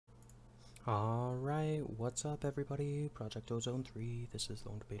Alright, what's up everybody? Project Ozone 3, this is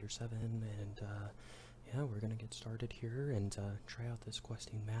Lone Debater 7, and yeah, we're gonna get started here and try out this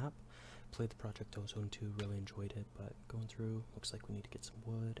questing map. Played the Project Ozone 2, really enjoyed it, but going through, looks like we need to get some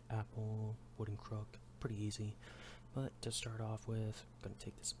wood, apple, wooden crook, pretty easy. But to start off with, I'm gonna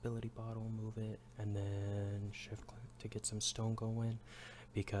take this ability bottle, move it, and then shift click to get some stone going,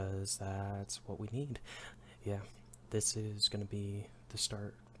 because that's what we need. Yeah, this is gonna be the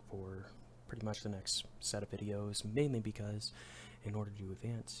start for pretty much the next set of videos, mainly because in order to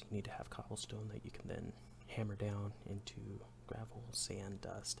advance you need to have cobblestone that you can then hammer down into gravel, sand,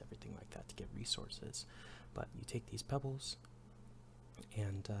 dust, everything like that to get resources. But you take these pebbles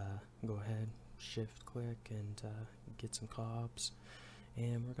and go ahead, shift click, and get some cobs,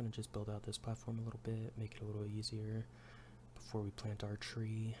 and we're going to just build out this platform a little bit, make it a little easier before we plant our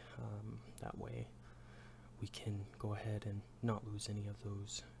tree. That way we can go ahead and not lose any of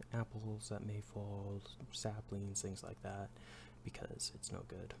those apples that may fall, saplings, things like that, because it's no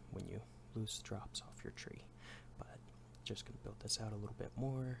good when you lose drops off your tree. But just gonna build this out a little bit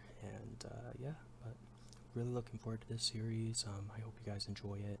more, and yeah, but really looking forward to this series. I hope you guys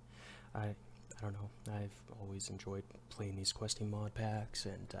enjoy it. I don't know, I've always enjoyed playing these questing mod packs,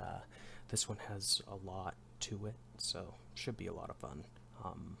 and this one has a lot to it, so should be a lot of fun.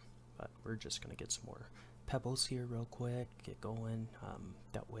 But we're just gonna get some more pebbles here real quick, get going,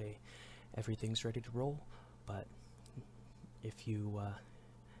 that way everything's ready to roll. But if you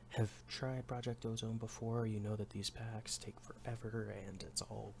have tried Project Ozone before, you know that these packs take forever and it's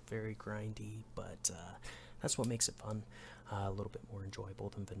all very grindy, but that's what makes it fun, a little bit more enjoyable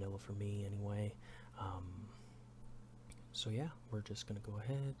than vanilla for me anyway. So yeah, we're just gonna go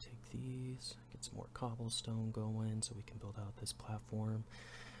ahead, take these, get some more cobblestone going so we can build out this platform.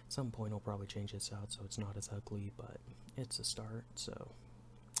 At some point I'll probably change this out so it's not as ugly, but it's a start, so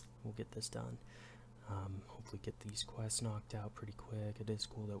we'll get this done. Hopefully get these quests knocked out pretty quick. It is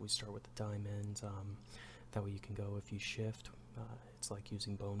cool that we start with the diamonds. That way you can go if you shift. It's like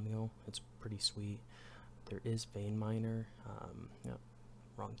using bone meal. It's pretty sweet. There is vein miner. No,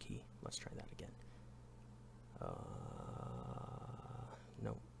 wrong key. Let's try that again.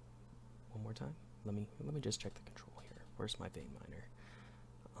 No. One more time. Let me just check the control here. Where's my vein miner?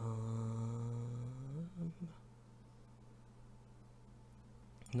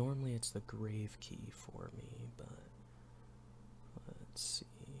 Normally it's the grave key for me, but let's see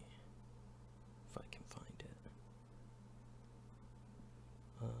if I can find it.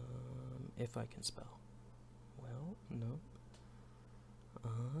 If I can spell. Well, no.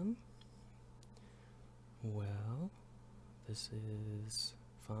 Well, this is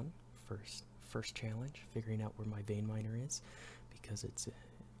fun. First challenge, figuring out where my vein miner is, because it's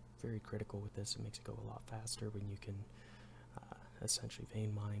very critical with this. It makes it go a lot faster when you can essentially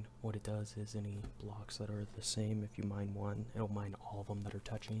vein mine. What it does is any blocks that are the same, if you mine one, it'll mine all of them that are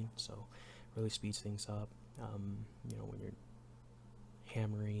touching, so it really speeds things up. You know, when you're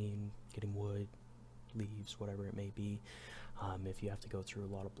hammering, getting wood, leaves, whatever it may be, if you have to go through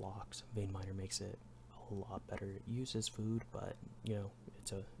a lot of blocks, vein miner makes it a lot better. It uses food, but you know,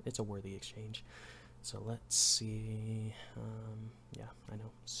 it's a worthy exchange. So let's see. Yeah, I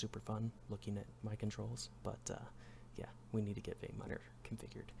know, super fun looking at my controls, but yeah, we need to get vein miner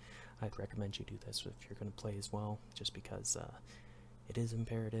configured. I'd recommend you do this if you're going to play as well, just because it is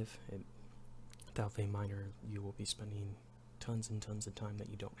imperative. Without vein miner, you will be spending tons and tons of time that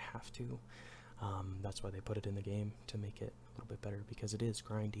you don't have to. That's why they put it in the game, to make it a little bit better, because it is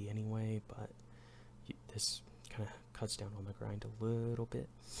grindy anyway, but this kind of cuts down on the grind a little bit.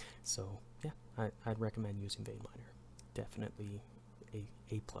 So yeah, I'd recommend using vein miner. Definitely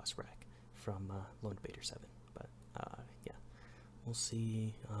a plus rec from Lone Debater 7. But yeah, we'll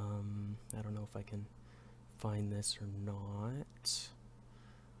see. I don't know if I can find this or not.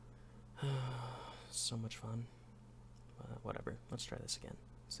 So much fun. Whatever, let's try this again.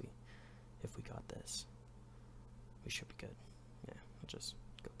 See if we got this. We should be good. Yeah, we'll just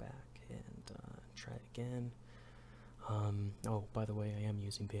go back and try it again. Oh, by the way, I am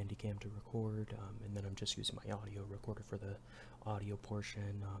using Bandicam to record, and then I'm just using my audio recorder for the audio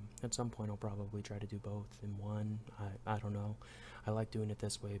portion. At some point I'll probably try to do both in one. I don't know. I like doing it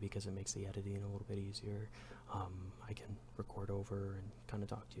this way because it makes the editing a little bit easier. I can record over and kind of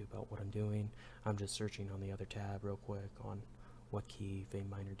talk to you about what I'm doing. I'm just searching on the other tab real quick on what key vein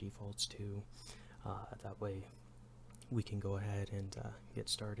miner defaults to. That way we can go ahead and get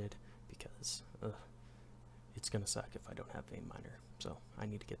started, because it's gonna suck if I don't have vein miner, so I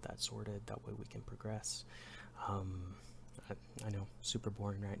need to get that sorted. That way we can progress. I know, super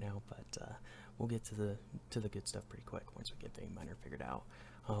boring right now, but we'll get to the good stuff pretty quick once we get vein miner figured out.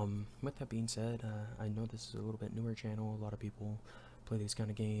 With that being said, I know this is a little bit newer channel. A lot of people play these kind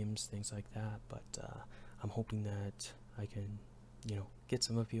of games, things like that, but I'm hoping that I can, you know, get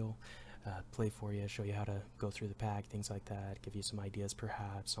some appeal, play for you, show you how to go through the pack, things like that, give you some ideas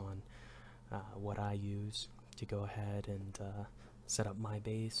perhaps on what I use to go ahead and set up my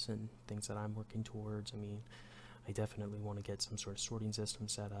base and things that I'm working towards. I mean, I definitely want to get some sort of sorting system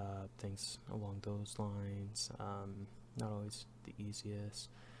set up, things along those lines. Not always the easiest.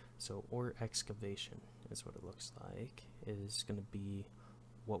 So, or excavation is what it looks like, is going to be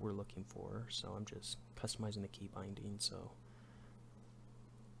what we're looking for. So I'm just customizing the key binding so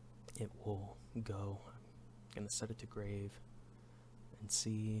it will go. I'm going to set it to grave and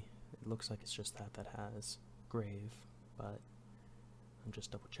see. It looks like it's just that has grave, but I'm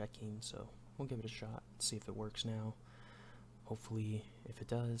just double checking, so we'll give it a shot, see if it works now. Hopefully, if it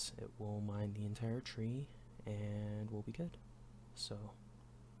does, it will mine the entire tree and we'll be good. So,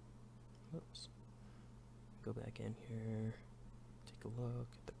 whoops. Go back in here, take a look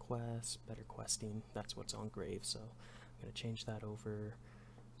at the quest, better questing, that's what's on grave, so I'm going to change that over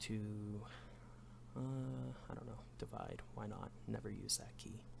to, I don't know, divide, why not, never use that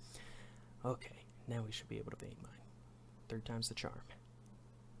key. Okay, now we should be able to vein mine. 3rd time's the charm.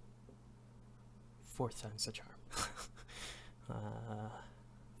 4th time's the charm.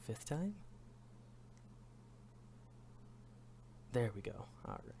 5th time? There we go.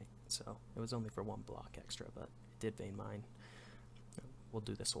 Alright, so it was only for 1 block extra, but it did vein mine. We'll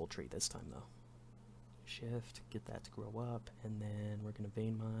do this whole tree this time though. Shift, get that to grow up, and then we're going to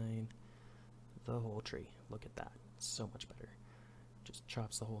vein mine the whole tree. Look at that. So much better. Just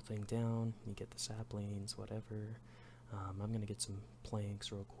chops the whole thing down, you get the saplings, whatever. I'm going to get some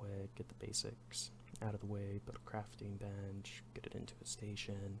planks real quick, get the basics out of the way, build a crafting bench, get it into a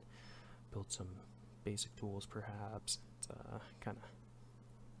station, build some basic tools perhaps, kind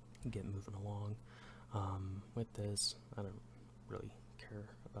of get moving along. With this, I don't really care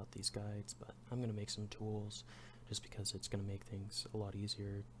about these guides, but I'm going to make some tools just because it's going to make things a lot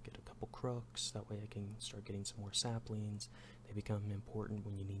easier. Get a couple crooks, that way I can start getting some more saplings. They become important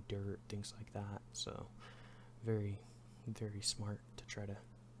when you need dirt, things like that, so very, very smart to try to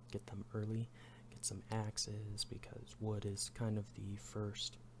get them early. Get some axes, because wood is kind of the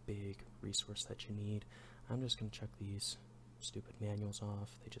first big resource that you need. I'm just going to check these stupid manuals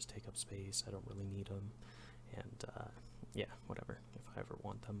off. They just take up space. I don't really need them. And, yeah, whatever. If I ever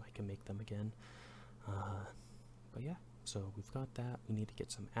want them, I can make them again. But yeah, so we've got that. We need to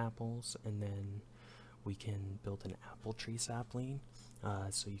get some apples, and then we can build an apple tree sapling.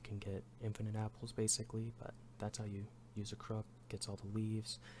 So you can get infinite apples, basically, but that's how you use a crook. Gets all the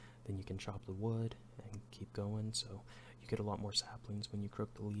leaves. Then you can chop the wood and keep going. So you get a lot more saplings when you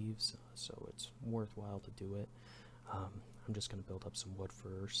crook the leaves, so it's worthwhile to do it. I'm just going to build up some wood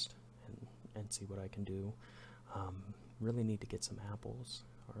first and see what I can do. Really need to get some apples,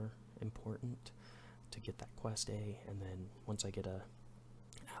 are important to get that quest A, and then once I get a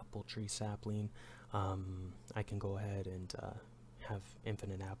apple tree sapling, I can go ahead and have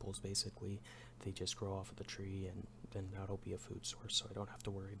infinite apples. Basically, they just grow off of the tree, and then that'll be a food source, so I don't have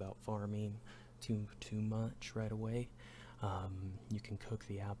to worry about farming too much right away. You can cook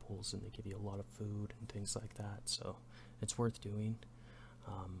the apples and they give you a lot of food and things like that, so it's worth doing.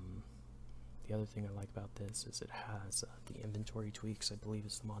 The other thing I like about this is it has the inventory tweaks. I believe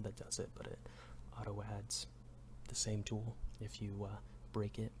is the mod that does it, but it auto adds the same tool if you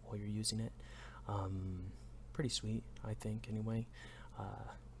break it while you're using it. Pretty sweet, I think, anyway.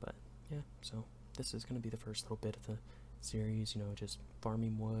 But yeah, so this is going to be the first little bit of the series, you know, just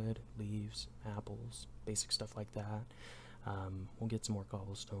farming wood, leaves, apples, basic stuff like that. We'll get some more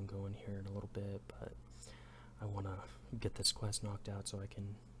cobblestone going here in a little bit, but I want to get this quest knocked out so I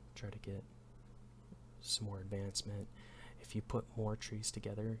can try to get some more advancement. If you put more trees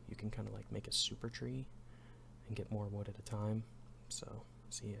together, you can kind of like make a super tree and get more wood at a time. So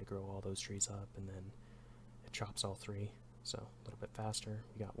see, I grow all those trees up and then it chops all 3, so a little bit faster.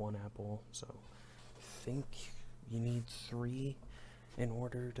 We got 1 apple, so I think you need 3 in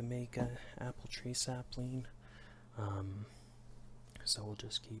order to make a apple tree sapling. So we'll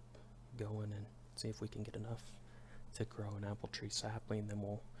just keep going and see if we can get enough to grow an apple tree sapling. Then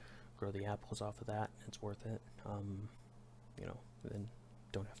we'll grow the apples off of that. It's worth it. You know, then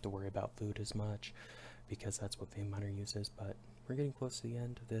don't have to worry about food as much because that's what Vein Miner uses. But we're getting close to the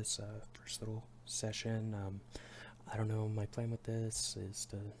end of this first little session. I don't know, my plan with this is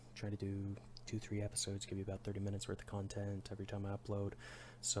to try to do 2-3 episodes, give you about 30 minutes worth of content every time I upload.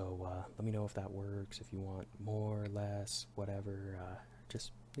 So let me know if that works, if you want more, less, whatever.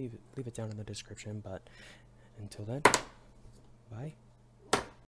 Just leave it down in the description. But until then, bye.